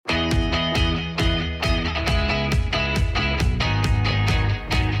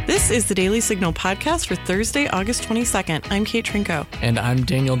This is the Daily Signal podcast for Thursday, August 22nd. I'm Kate Trinko. And I'm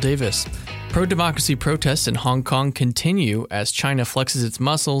Daniel Davis. Pro-democracy protests in Hong Kong continue as China flexes its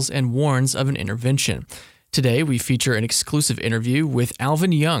muscles and warns of an intervention. Today, we feature an exclusive interview with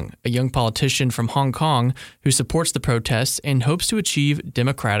Alvin Young, a young politician from Hong Kong who supports the protests and hopes to achieve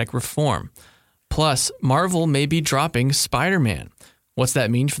democratic reform. Plus, Marvel may be dropping Spider-Man. What's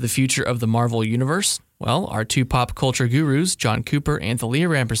that mean for the future of the Marvel universe? Well, our two pop culture gurus, John Cooper and Thalia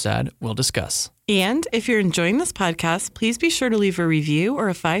Rampersad, will discuss. And if you're enjoying this podcast, please be sure to leave a review or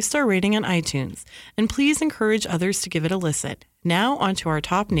a 5-star rating on iTunes. And please encourage others to give it a listen. Now, on to our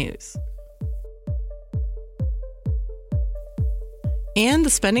top news. And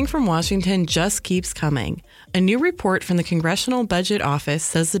the spending from Washington just keeps coming. A new report from the Congressional Budget Office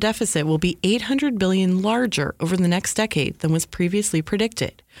says the deficit will be $800 billion larger over the next decade than was previously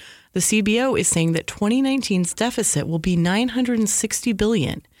predicted. The CBO is saying that 2019's deficit will be $960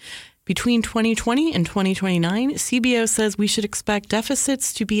 billion. Between 2020 and 2029, CBO says we should expect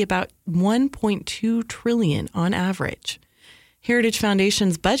deficits to be about $1.2 trillion on average. Heritage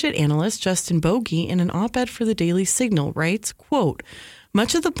Foundation's budget analyst Justin Bogie, in an op-ed for the Daily Signal, writes, quote,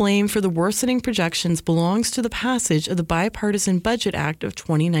 "Much of the blame for the worsening projections belongs to the passage of the Bipartisan Budget Act of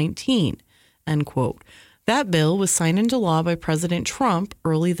 2019, end quote. That bill was signed into law by President Trump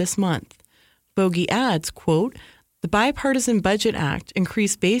early this month. Bogie adds, quote, "The Bipartisan Budget Act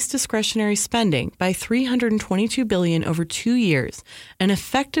increased base discretionary spending by $322 billion over 2 years and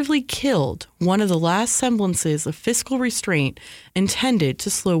effectively killed one of the last semblances of fiscal restraint intended to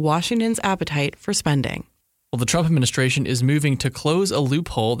slow Washington's appetite for spending." Well, the Trump administration is moving to close a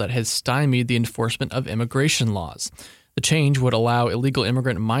loophole that has stymied the enforcement of immigration laws. The change would allow illegal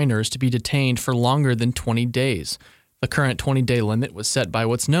immigrant minors to be detained for longer than 20 days. The current 20-day limit was set by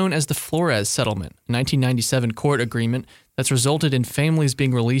what's known as the Flores Settlement, a 1997 court agreement that's resulted in families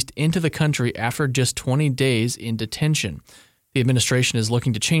being released into the country after just 20 days in detention. The administration is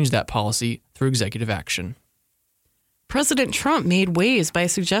looking to change that policy through executive action. President Trump made waves by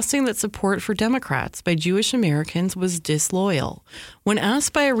suggesting that support for Democrats by Jewish Americans was disloyal. When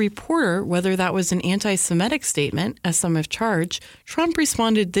asked by a reporter whether that was an anti-Semitic statement, as some have charged, Trump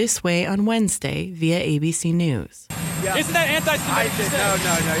responded this way on Wednesday via ABC News. Yeah. Isn't that anti-Semitic? No.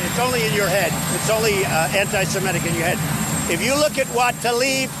 It's only in your head. It's only anti-Semitic in your head. If you look at what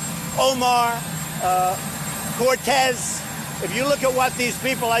Tlaib, Omar, Cortez, if you look at what these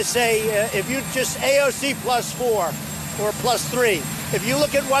people, I say, if you just AOC +4 or +3, if you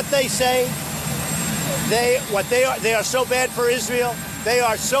look at what they say, they are so bad for Israel. They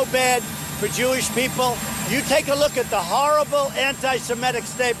are so bad for Jewish people. You take a look at the horrible anti-Semitic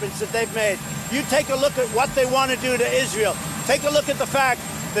statements that they've made. You take a look at what they want to do to Israel. Take a look at the fact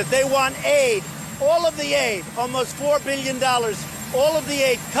that they want aid, all of the aid, almost $4 billion, all of the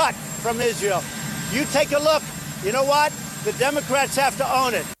aid cut from Israel. You take a look. You know what? The Democrats have to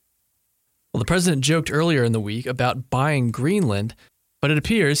own it. Well, the president joked earlier in the week about buying Greenland, but it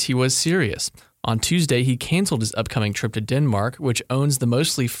appears he was serious. On Tuesday, he canceled his upcoming trip to Denmark, which owns the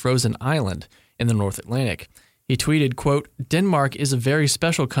mostly frozen island in the North Atlantic. He tweeted, quote, "Denmark is a very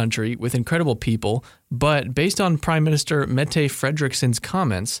special country with incredible people, but based on Prime Minister Mette Frederiksen's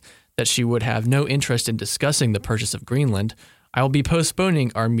comments that she would have no interest in discussing the purchase of Greenland, I will be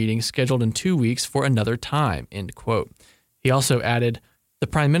postponing our meeting scheduled in 2 weeks for another time," end quote. He also added, "The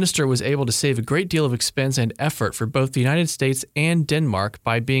Prime Minister was able to save a great deal of expense and effort for both the United States and Denmark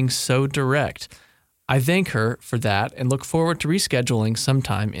by being so direct. I thank her for that and look forward to rescheduling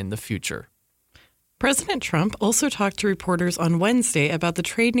sometime in the future." President Trump also talked to reporters on Wednesday about the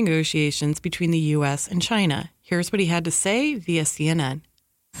trade negotiations between the U.S. and China. Here's what he had to say via CNN.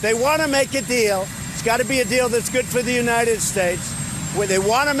 They want to make a deal. It's got to be a deal that's good for the United States. Where they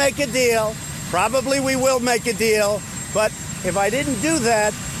want to make a deal, probably we will make a deal. But if I didn't do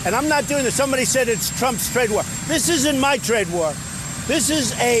that, and I'm not doing this, somebody said it's Trump's trade war. This isn't my trade war. This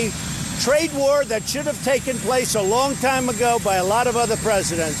is a trade war that should have taken place a long time ago by a lot of other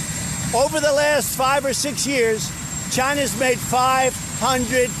presidents. Over the last 5 or 6 years, China's made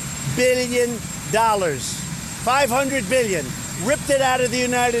 $500 billion. $500 billion. Ripped it out of the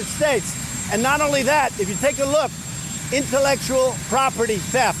United States. And not only that, if you take a look, intellectual property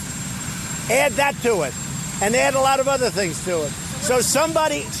theft, add that to it. And add a lot of other things to it. So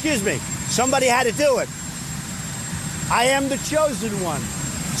somebody had to do it. I am the chosen one.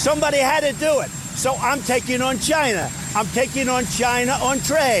 Somebody had to do it. So I'm taking on China. I'm taking on China on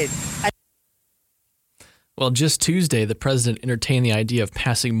trade. Well, just Tuesday, the president entertained the idea of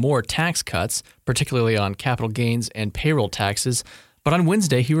passing more tax cuts, particularly on capital gains and payroll taxes. But on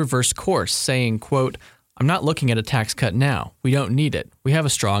Wednesday, he reversed course, saying, quote, I'm not looking at a tax cut now. We don't need it. We have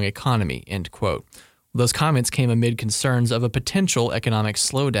a strong economy, end quote. Those comments came amid concerns of a potential economic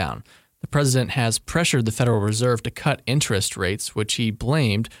slowdown. The president has pressured the Federal Reserve to cut interest rates, which he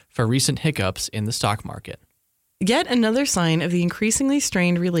blamed for recent hiccups in the stock market. Yet another sign of the increasingly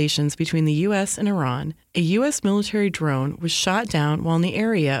strained relations between the U.S. and Iran, a U.S. military drone was shot down while in the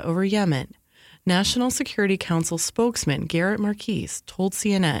area over Yemen. National Security Council spokesman Garrett Marquis told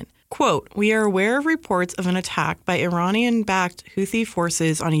CNN, quote, "We are aware of reports of an attack by Iranian-backed Houthi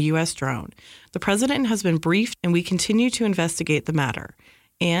forces on a U.S. drone. The president has been briefed and we continue to investigate the matter.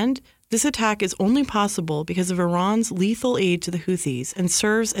 And this attack is only possible because of Iran's lethal aid to the Houthis and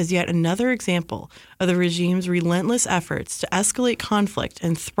serves as yet another example of the regime's relentless efforts to escalate conflict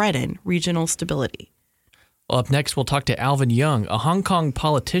and threaten regional stability." Well, up next, we'll talk to Alvin Young, a Hong Kong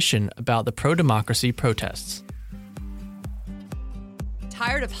politician, about the pro-democracy protests.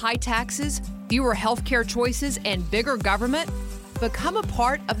 Tired of high taxes, fewer healthcare choices, and bigger government? Become a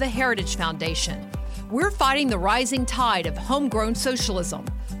part of the Heritage Foundation. We're fighting the rising tide of homegrown socialism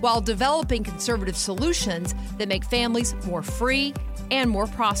while developing conservative solutions that make families more free and more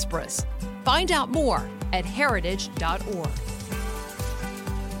prosperous. Find out more at heritage.org.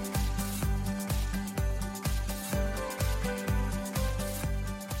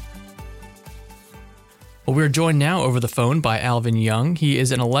 Well, we're joined now over the phone by Alvin Young. He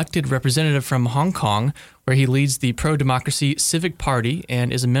is an elected representative from Hong Kong, where he leads the pro-democracy Civic Party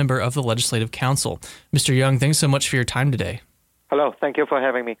and is a member of the Legislative Council. Mr. Young, thanks so much for your time today. Hello, thank you for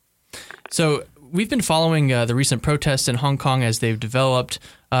having me. So we've been following the recent protests in Hong Kong as they've developed,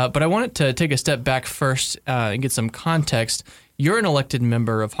 but I wanted to take a step back first and get some context. You're an elected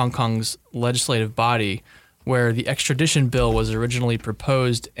member of Hong Kong's legislative body, where the extradition bill was originally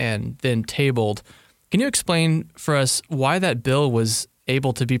proposed and then tabled. Can you explain for us why that bill was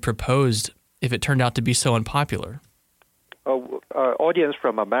able to be proposed if it turned out to be so unpopular? Audience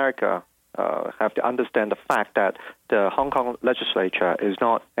from America have to understand the fact that the Hong Kong legislature is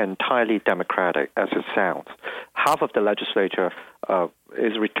not entirely democratic as it sounds. Half of the legislature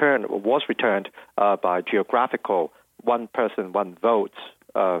was returned by geographical one person, one vote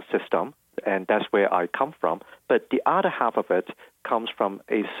system, and that's where I come from. But the other half of it comes from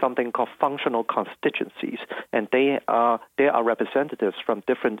something called functional constituencies, and they are representatives from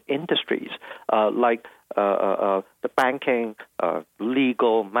different industries, like the banking,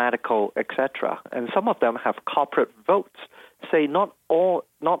 legal, medical, etc. And some of them have corporate votes. Say not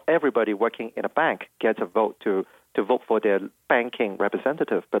everybody working in a bank gets a vote to vote for their banking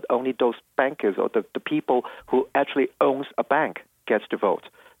representative, but only those bankers or the people who actually owns a bank gets to vote.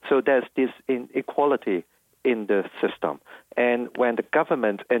 So there's this inequality in the system. And when the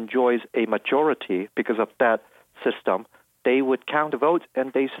government enjoys a majority because of that system, they would count the votes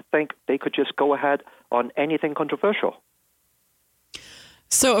and they think they could just go ahead on anything controversial.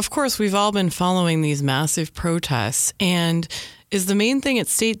 So, of course, we've all been following these massive protests. And is the main thing at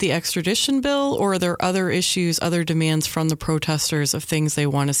stake the extradition bill, or are there other issues, other demands from the protesters of things they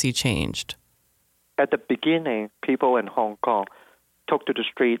want to see changed? At the beginning, people in Hong Kong took to the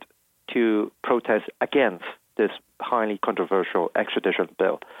street to protest against this highly controversial extradition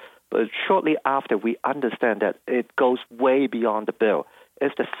bill. But shortly after, we understand that it goes way beyond the bill.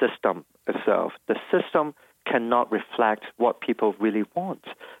 It's the system itself. The system cannot reflect what people really want.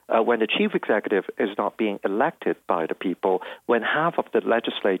 When the chief executive is not being elected by the people, when half of the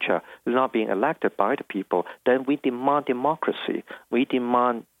legislature is not being elected by the people, then we demand democracy. We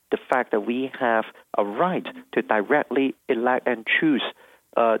demand the fact that we have a right to directly elect and choose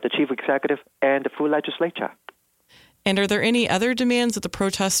the chief executive and the full legislature. And are there any other demands that the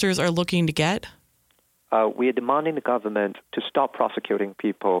protesters are looking to get? We are demanding the government to stop prosecuting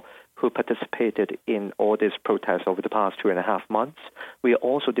people who participated in all these protests over the past 2.5 months. We are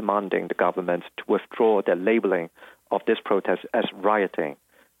also demanding the government to withdraw their labeling of this protest as rioting.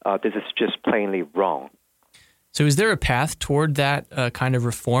 This is just plainly wrong. So is there a path toward that kind of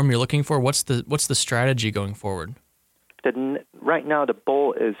reform you're looking for? What's the strategy going forward? Right now, the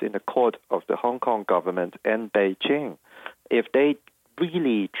ball is in the court of the Hong Kong government and Beijing. If they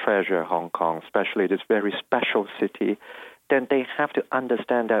really treasure Hong Kong, especially this very special city, then they have to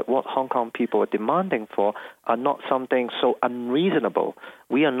understand that what Hong Kong people are demanding for are not something so unreasonable.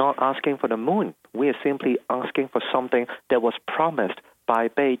 We are not asking for the moon. We are simply asking for something that was promised by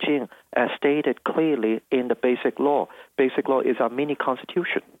Beijing, as stated clearly in the Basic Law. Basic Law is our mini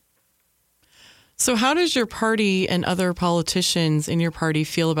constitution. So how does your party and other politicians in your party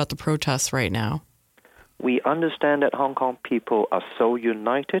feel about the protests right now? We understand that Hong Kong people are so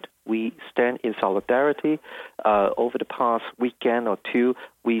united. We stand in solidarity. Over the past weekend or two,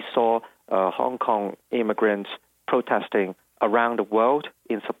 we saw Hong Kong immigrants protesting around the world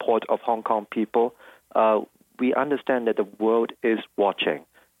in support of Hong Kong people, we understand that the world is watching.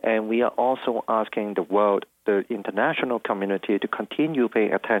 And we are also asking the world, the international community, to continue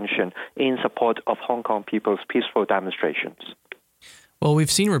paying attention in support of Hong Kong people's peaceful demonstrations. Well,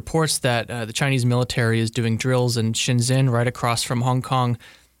 we've seen reports that the Chinese military is doing drills in Shenzhen right across from Hong Kong.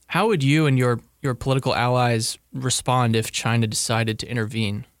 How would you and your political allies respond if China decided to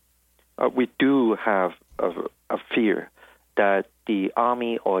intervene? We do have a fear that the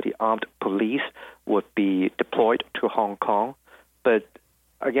army or the armed police would be deployed to Hong Kong. But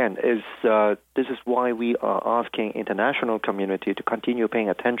again, this is why we are asking international community to continue paying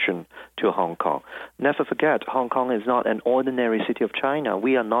attention to Hong Kong. Never forget, Hong Kong is not an ordinary city of China.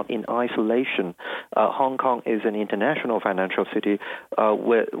 We are not in isolation. Hong Kong is an international financial city,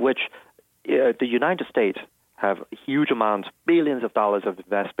 which the United States have huge amounts, billions of dollars of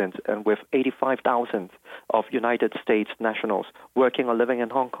investments, and with 85,000 of United States nationals working or living in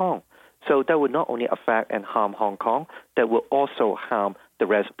Hong Kong. So that would not only affect and harm Hong Kong, that will also harm the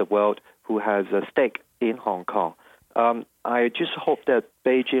rest of the world who has a stake in Hong Kong. I just hope that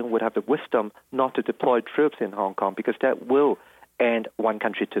Beijing would have the wisdom not to deploy troops in Hong Kong, because that will end one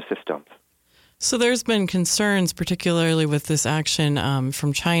country, two systems. So there's been concerns, particularly with this action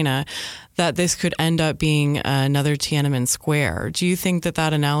from China, that this could end up being another Tiananmen Square. Do you think that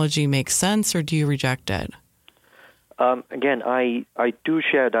that analogy makes sense, or do you reject it? Again, I do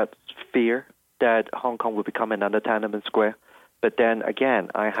share that fear that Hong Kong will become another Tiananmen Square. But then again,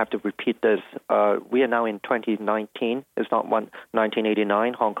 I have to repeat this. We are now in 2019. It's not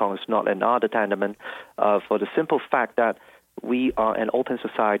 1989. Hong Kong is not another Tiananmen, for the simple fact that we are an open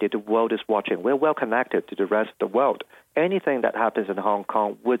society. The world is watching. We're well connected to the rest of the world. Anything that happens in Hong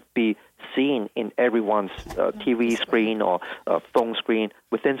Kong would be seen in everyone's TV screen or phone screen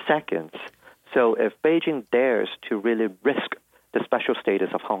within seconds. So if Beijing dares to really risk the special status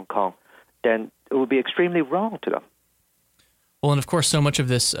of Hong Kong, then it would be extremely wrong to them. Well, and of course, so much of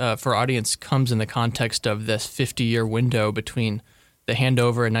this for our audience comes in the context of this 50-year window between the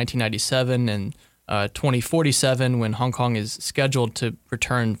handover in 1997 and 2047, when Hong Kong is scheduled to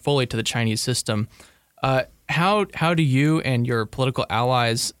return fully to the Chinese system. How do you and your political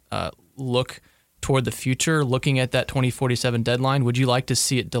allies look toward the future, looking at that 2047 deadline? Would you like to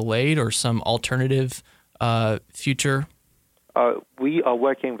see it delayed or some alternative future? We are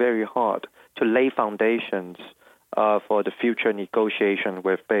working very hard to lay foundations for the future negotiation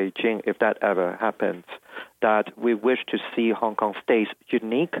with Beijing, if that ever happens, that we wish to see Hong Kong stays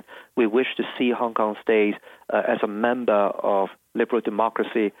unique. We wish to see Hong Kong stays as a member of liberal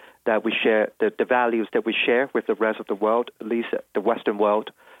democracy, that we share the values that we share with the rest of the world, at least the Western world,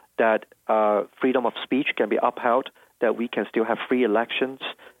 that freedom of speech can be upheld, that we can still have free elections.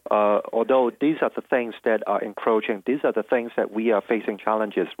 Although these are the things that are encroaching, these are the things that we are facing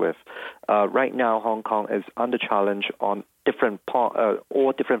challenges with. Right now, Hong Kong is under challenge on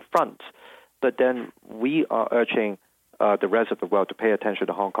all different fronts. But then we are urging the rest of the world to pay attention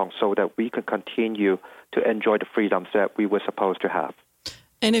to Hong Kong so that we can continue to enjoy the freedoms that we were supposed to have.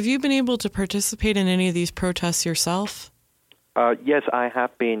 And have you been able to participate in any of these protests yourself? Yes, I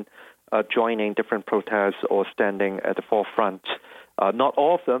have been joining different protests or standing at the forefront. Not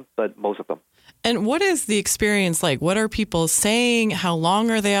all of them, but most of them. And what is the experience like? What are people saying? How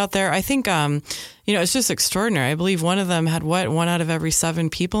long are they out there? I think, it's just extraordinary. I believe one of them had, 1 out of every 7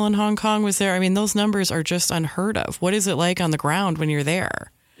 people in Hong Kong was there. I mean, those numbers are just unheard of. What is it like on the ground when you're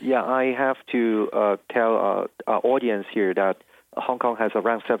there? Yeah, I have to tell our audience here that Hong Kong has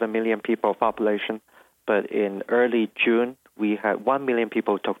around 7 million people population, but in early June, we had 1 million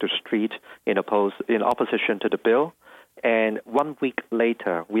people took to the street in opposition to the bill. And 1 week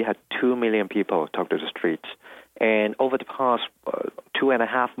later, we had 2 million people took to the streets. And over the past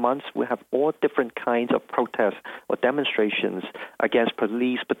 2.5 months, we have all different kinds of protests or demonstrations against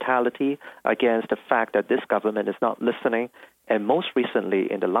police brutality, against the fact that this government is not listening. And most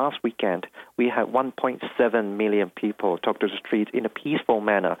recently, in the last weekend, we had 1.7 million people took to the streets in a peaceful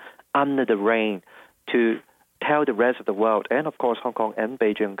manner under the rain to tell the rest of the world, and of course Hong Kong and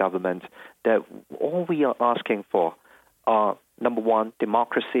Beijing governments, that all we are asking for are, number one,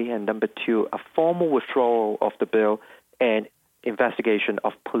 democracy, and number two, a formal withdrawal of the bill and investigation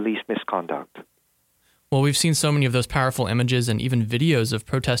of police misconduct. Well, we've seen so many of those powerful images and even videos of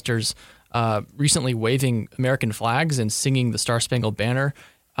protesters recently waving American flags and singing the Star-Spangled Banner.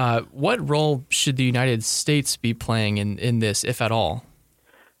 What role should the United States be playing in this, if at all?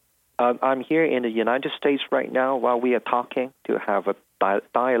 I'm here in the United States right now while we are talking to have a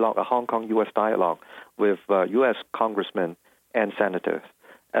dialogue, a Hong Kong-U.S. dialogue with U.S. congressmen and senators.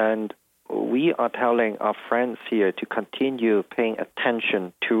 And we are telling our friends here to continue paying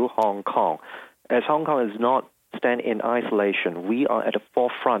attention to Hong Kong. As Hong Kong is not stand in isolation, we are at the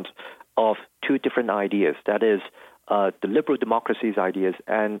forefront of two different ideas. That is the liberal democracy's ideas,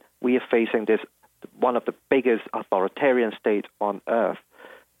 and we are facing this one of the biggest authoritarian states on earth.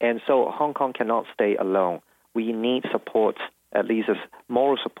 And so Hong Kong cannot stay alone. We need support, at least as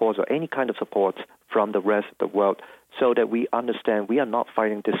moral support or any kind of support from the rest of the world, so that we understand we are not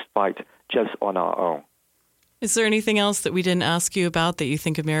fighting this fight just on our own. Is there anything else that we didn't ask you about that you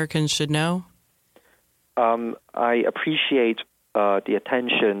think Americans should know? I appreciate the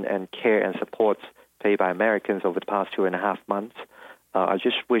attention and care and support paid by Americans over the past 2.5 months. I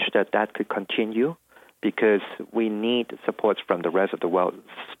just wish that could continue, because we need support from the rest of the world,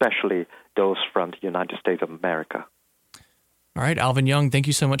 especially those from the United States of America. All right, Alvin Young, thank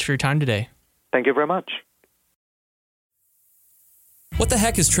you so much for your time today. Thank you very much. What the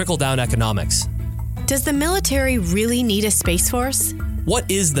heck is trickle-down economics? Does the military really need a space force? What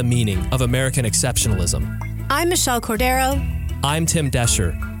is the meaning of American exceptionalism? I'm Michelle Cordero. I'm Tim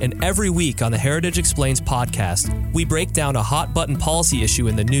Descher, and every week on the Heritage Explains podcast, we break down a hot-button policy issue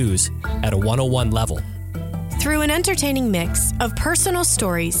in the news at a 101 level. Through an entertaining mix of personal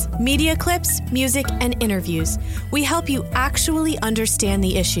stories, media clips, music, and interviews, we help you actually understand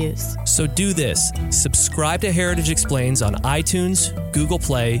the issues. So do this. Subscribe to Heritage Explains on iTunes, Google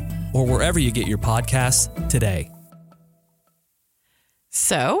Play, or wherever you get your podcasts today.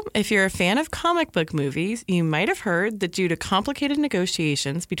 So, if you're a fan of comic book movies, you might have heard that due to complicated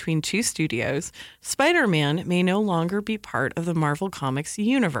negotiations between two studios, Spider-Man may no longer be part of the Marvel Comics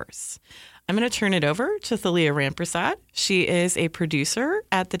universe. I'm going to turn it over to Thalia Ramprasad. She is a producer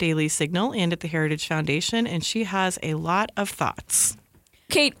at the Daily Signal and at the Heritage Foundation, and she has a lot of thoughts.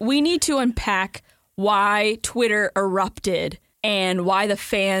 Kate, we need to unpack why Twitter erupted and why the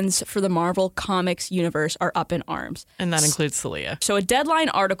fans for the Marvel Comics universe are up in arms. And that includes Thalia. So a Deadline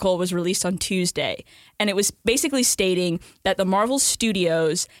article was released on Tuesday, and it was basically stating that the Marvel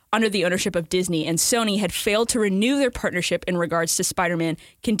Studios, under the ownership of Disney and Sony, had failed to renew their partnership in regards to Spider-Man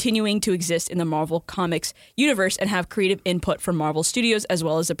continuing to exist in the Marvel Comics universe and have creative input from Marvel Studios, as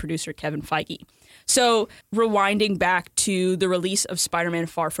well as the producer Kevin Feige. So rewinding back to the release of Spider-Man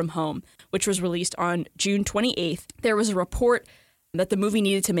Far From Home, which was released on June 28th, there was a report that the movie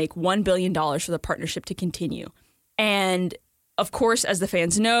needed to make $1 billion for the partnership to continue. And of course, as the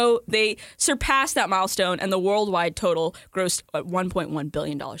fans know, they surpassed that milestone, and the worldwide total grossed $1.1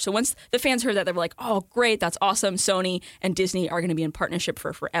 billion. So once the fans heard that, they were like, oh, great, that's awesome. Sony and Disney are going to be in partnership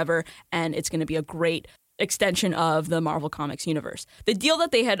for forever, and it's going to be a great extension of the Marvel Comics universe. The deal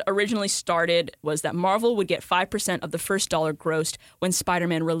that they had originally started was that Marvel would get 5% of the first dollar grossed when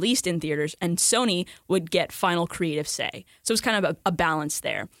Spider-Man released in theaters, and Sony would get final creative say. So it was kind of a balance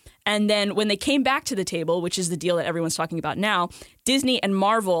there. And then when they came back to the table, which is the deal that everyone's talking about now, Disney and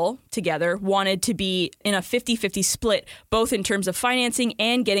Marvel together wanted to be in a 50-50 split, both in terms of financing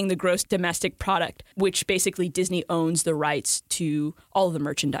and getting the gross domestic product, which basically Disney owns the rights to all of the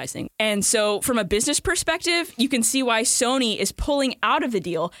merchandising. And so from a business perspective, you can see why Sony is pulling out of the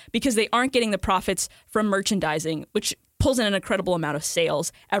deal, because they aren't getting the profits from merchandising, which pulls in an incredible amount of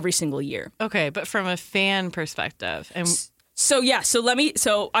sales every single year. Okay, but from a fan perspective, and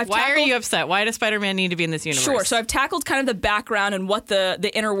why are you upset? Why does Spider-Man need to be in this universe? Sure. So I've tackled kind of the background and what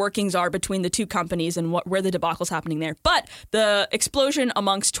the inner workings are between the two companies and where the debacle's happening there. But the explosion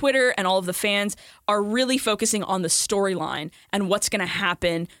amongst Twitter and all of the fans are really focusing on the storyline and what's going to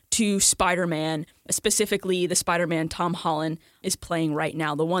happen to Spider-Man, specifically the Spider-Man Tom Holland is playing right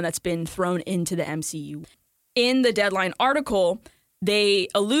now, the one that's been thrown into the MCU. In the Deadline article, they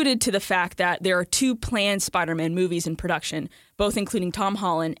alluded to the fact that there are two planned Spider-Man movies in production, both including Tom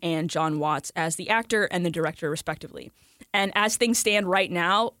Holland and John Watts as the actor and the director, respectively. And as things stand right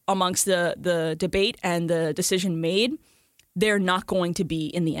now, amongst the debate and the decision made, they're not going to be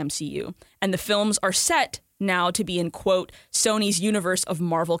in the MCU. And the films are set now to be in, quote, Sony's universe of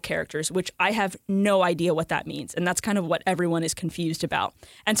Marvel characters, which I have no idea what that means. And that's kind of what everyone is confused about.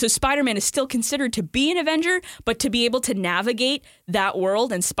 And so Spider-Man is still considered to be an Avenger, but to be able to navigate that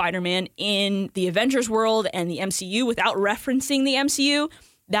world and Spider-Man in the Avengers world and the MCU without referencing the MCU,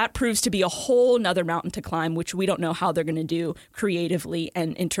 that proves to be a whole nother mountain to climb, which we don't know how they're going to do creatively.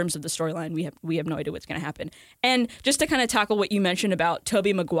 And in terms of the storyline, we have no idea what's going to happen. And just to kind of tackle what you mentioned about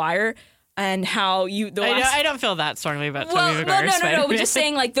Tobey Maguire, and how I don't feel that strongly about Tobey Maguire. No. We're just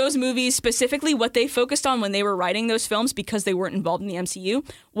saying, like, those movies specifically, what they focused on when they were writing those films, because they weren't involved in the MCU,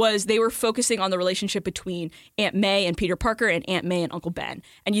 was they were focusing on the relationship between Aunt May and Peter Parker and Aunt May and Uncle Ben.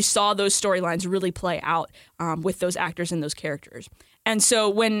 And you saw those storylines really play out with those actors and those characters. And so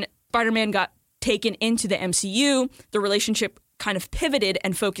when Spider-Man got taken into the MCU, the relationship kind of pivoted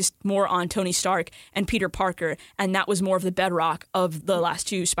and focused more on Tony Stark and Peter Parker, and that was more of the bedrock of the last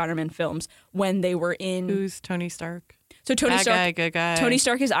 2 Spider-Man films when they were in... Who's Tony Stark? So Tony Bad Stark, guy, good guy. Tony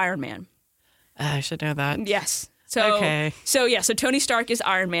Stark is Iron Man. I should know that. Yes. So, okay. So Tony Stark is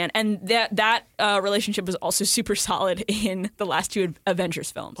Iron Man, and that relationship was also super solid in the last 2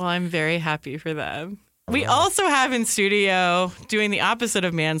 Avengers films. Well, I'm very happy for them. We also have in studio, doing the opposite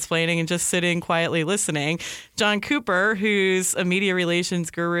of mansplaining and just sitting quietly listening, John Cooper, who's a media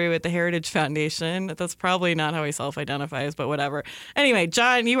relations guru at the Heritage Foundation. That's probably not how he self-identifies, but whatever. Anyway,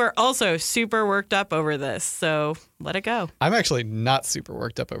 John, you are also super worked up over this, so let it go. I'm actually not super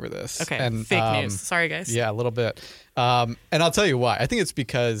worked up over this. Okay, and, fake news. Sorry, guys. Yeah, a little bit. And I'll tell you why. I think it's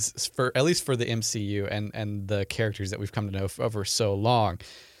because, at least for the MCU and the characters that we've come to know over so long,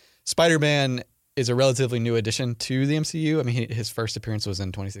 Spider-Man is a relatively new addition to the MCU. I mean, his first appearance was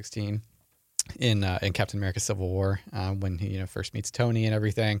in 2016 in Captain America: Civil War, when he first meets Tony and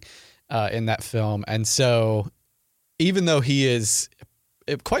everything in that film. And so, even though he is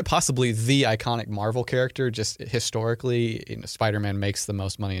quite possibly the iconic Marvel character, just historically, Spider-Man makes the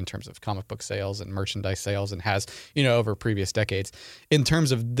most money in terms of comic book sales and merchandise sales, and has over previous decades. In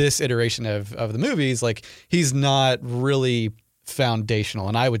terms of this iteration of the movies, like, he's not really foundational,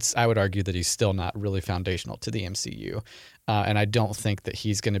 and I would argue that he's still not really foundational to the MCU, and I don't think that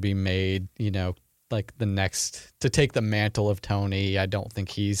he's going to be made, like the next to take the mantle of Tony. I don't think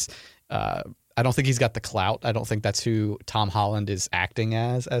he's got the clout. I don't think that's who Tom Holland is acting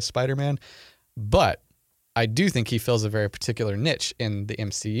as Spider-Man, but I do think he fills a very particular niche in the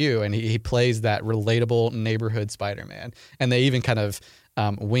MCU, and he plays that relatable neighborhood Spider-Man, and they even kind of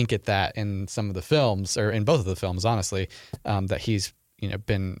wink at that in some of the films, or in both of the films, honestly, that he's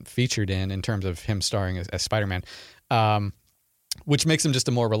been featured in terms of him starring as Spider-Man, which makes him just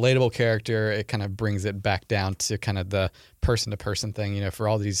a more relatable character. It kind of brings it back down to kind of the person-to-person thing. For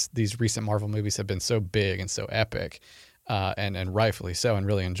all these recent Marvel movies have been so big and so epic, and rightfully so, and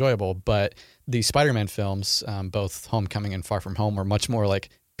really enjoyable. But the Spider-Man films, both Homecoming and Far From Home, were much more like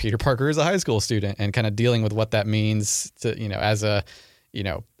Peter Parker is a high school student and kind of dealing with what that means to as a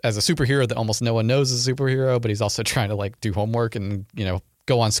superhero that almost no one knows is a superhero, but he's also trying to like do homework and,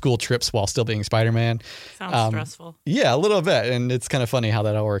 go on school trips while still being Spider-Man. Sounds stressful. Yeah, a little bit. And it's kind of funny how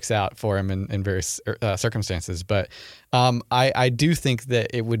that all works out for him in various circumstances. But I do think that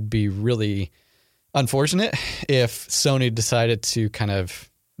it would be really unfortunate if Sony decided to kind of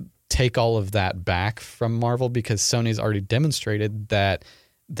take all of that back from Marvel, because Sony's already demonstrated that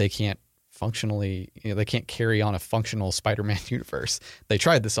they can't functionally, they can't carry on a functional Spider-Man universe. They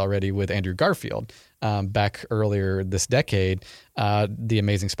tried this already with Andrew Garfield back earlier this decade, the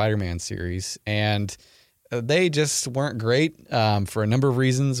Amazing Spider-Man series, and they just weren't great for a number of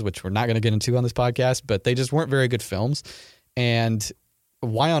reasons, which we're not going to get into on this podcast, but they just weren't very good films. And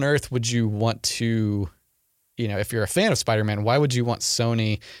why on earth would you want to, if you're a fan of Spider-Man, why would you want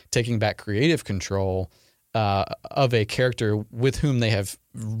Sony taking back creative control of a character with whom they have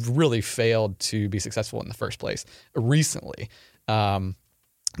really failed to be successful in the first place recently?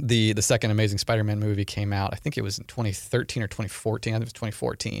 The second Amazing Spider-Man movie came out, I think it was in 2013 or 2014. I think it was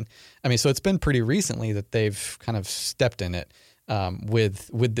 2014. I mean, so it's been pretty recently that they've kind of stepped in it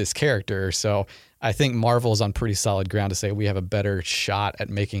with this character. So I think Marvel is on pretty solid ground to say we have a better shot at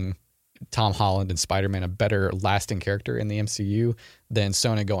making Tom Holland and Spider-Man a better lasting character in the MCU than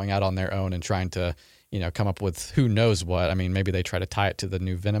Sony going out on their own and trying to come up with who knows what. I mean, maybe they try to tie it to the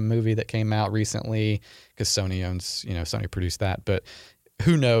new Venom movie that came out recently because Sony owns, Sony produced that, but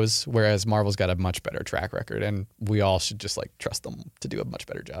who knows? Whereas Marvel's got a much better track record, and we all should just trust them to do a much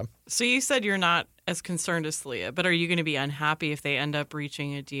better job. So you said you're not as concerned as Leah, but are you going to be unhappy if they end up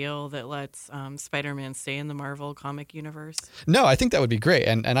reaching a deal that lets Spider-Man stay in the Marvel comic universe? No, I think that would be great,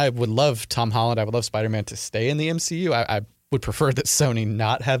 and I would love Tom Holland. I would love Spider-Man to stay in the MCU. I would prefer that Sony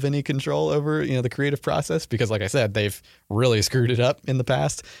not have any control over the creative process, because like I said, they've really screwed it up in the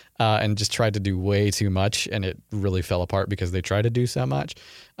past and just tried to do way too much, and it really fell apart because they tried to do so much.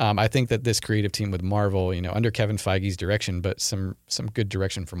 I think that this creative team with Marvel, under Kevin Feige's direction, but some good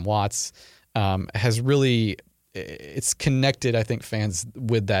direction from Watts, has really, it's connected, I think, fans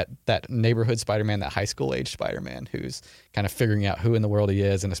with that neighborhood Spider-Man, that high school age Spider-Man who's kind of figuring out who in the world he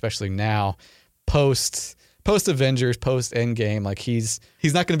is, and especially now post Avengers, post Endgame, he's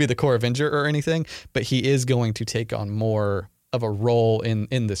not going to be the core Avenger or anything, but he is going to take on more of a role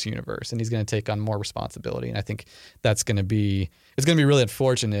in this universe, and he's going to take on more responsibility. And I think it's going to be really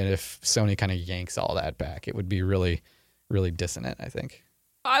unfortunate if Sony kind of yanks all that back. It would be really, really dissonant, I think.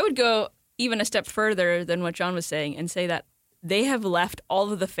 I would go even a step further than what John was saying and say that they have left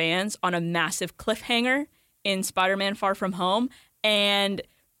all of the fans on a massive cliffhanger in Spider-Man Far From Home. And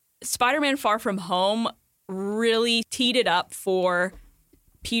Spider-Man Far From Home really teed it up for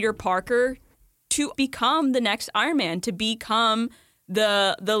Peter Parker to become the next Iron Man, to become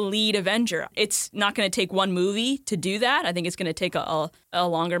the lead Avenger. It's not going to take one movie to do that. I think it's going to take a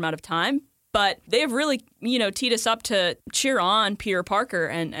longer amount of time. But they have really, teed us up to cheer on Peter Parker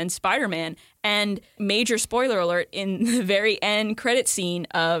and Spider-Man. And major spoiler alert, in the very end credit scene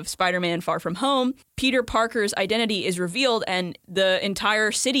of Spider-Man Far From Home, Peter Parker's identity is revealed, and the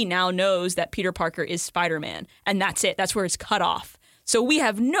entire city now knows that Peter Parker is Spider-Man. And that's it. That's where it's cut off. So we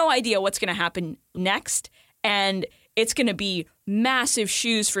have no idea what's going to happen next. And it's going to be massive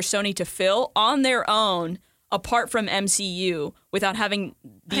shoes for Sony to fill on their own, apart from MCU, without having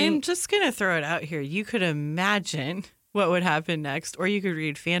I'm just going to throw it out here. You could imagine what would happen next, or you could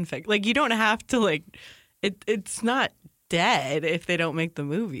read fanfic. Like, you don't have to, it's not dead if they don't make the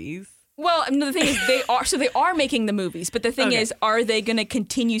movies. Well, the thing is, they are making the movies, but the thing is, are they going to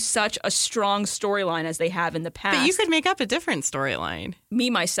continue such a strong storyline as they have in the past? But you could make up a different storyline. Me,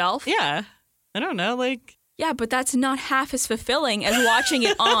 myself? Yeah. I don't know, Yeah, but that's not half as fulfilling as watching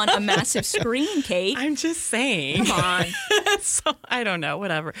it on a massive screen, Kate. I'm just saying. Come on. So, I don't know,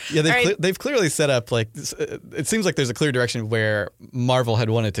 whatever. Yeah, they've clearly set up, it seems like there's a clear direction where Marvel had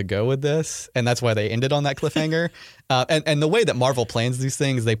wanted to go with this, and that's why they ended on that cliffhanger. And the way that Marvel plans these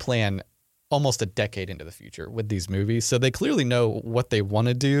things, they plan almost a decade into the future with these movies. So they clearly know what they want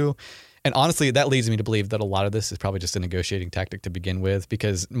to do. And honestly, that leads me to believe that a lot of this is probably just a negotiating tactic to begin with,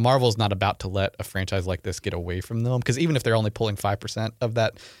 because Marvel's not about to let a franchise like this get away from them. Because even if they're only pulling 5% of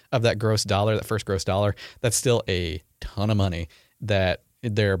that gross dollar, that first gross dollar, that's still a ton of money that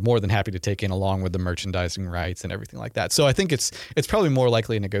they're more than happy to take in, along with the merchandising rights and everything like that. So I think it's probably more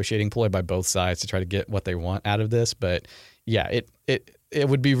likely a negotiating ploy by both sides to try to get what they want out of this. But yeah, it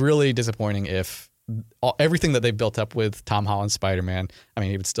would be really disappointing if everything that they've built up with Tom Holland's Spider-Man, I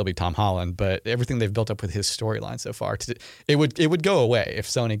mean, it would still be Tom Holland, but everything they've built up with his storyline so far, it would go away if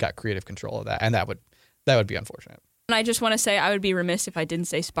Sony got creative control of that, and that would be unfortunate. And I just want to say I would be remiss if I didn't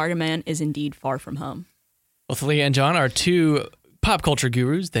say Spider-Man is indeed far from home. Well, Thalia and John, our two pop culture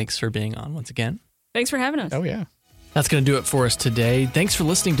gurus, thanks for being on once again. Thanks for having us. Oh, yeah. That's going to do it for us today. Thanks for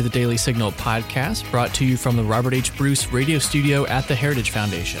listening to the Daily Signal podcast, brought to you from the Robert H. Bruce radio studio at the Heritage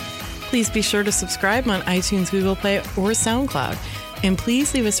Foundation. Please be sure to subscribe on iTunes, Google Play, or SoundCloud. And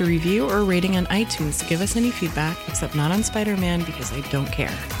please leave us a review or rating on iTunes to give us any feedback, except not on Spider-Man, because I don't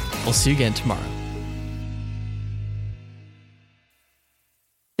care. We'll see you again tomorrow.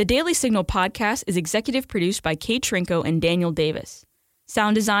 The Daily Signal podcast is executive produced by Kate Trinko and Daniel Davis.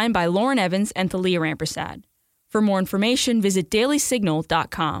 Sound design by Lauren Evans and Thalia Rampersad. For more information, visit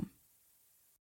dailysignal.com.